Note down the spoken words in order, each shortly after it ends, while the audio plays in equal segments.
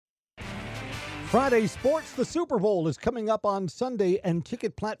Friday sports, the Super Bowl is coming up on Sunday, and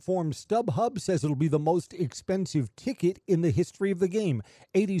ticket platform StubHub says it'll be the most expensive ticket in the history of the game.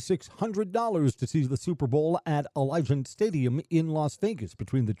 $8,600 to see the Super Bowl at Allegiant Stadium in Las Vegas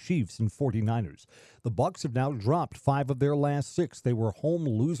between the Chiefs and 49ers. The Bucs have now dropped 5 of their last 6. They were home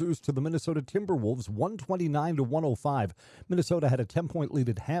losers to the Minnesota Timberwolves, 129-105. Minnesota had a 10-point lead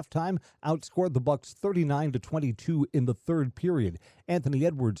at halftime, outscored the Bucs 39-22 in the third period. Anthony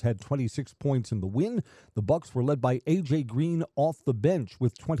Edwards had 26 points in the win. The Bucs were led by A.J. Green off the bench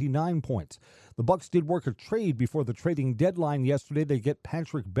with 29 points. The Bucs did work a trade before the trading deadline yesterday. They get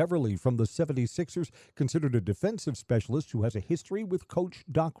Patrick Beverley from the 76ers, considered a defensive specialist who has a history with coach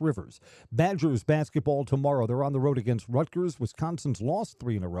Doc Rivers. Badgers basketball tomorrow. They're on the road against Rutgers. Wisconsin's lost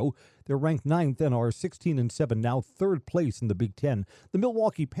 3 in a row. They're ranked 9th and are 16-7, now 3rd place in the Big Ten. The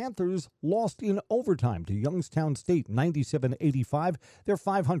Milwaukee Panthers lost in overtime to Youngstown State, 97-85. They're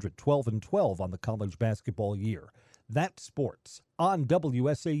 500, 12-12 on the college basketball year. That's sports on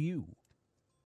WSAU.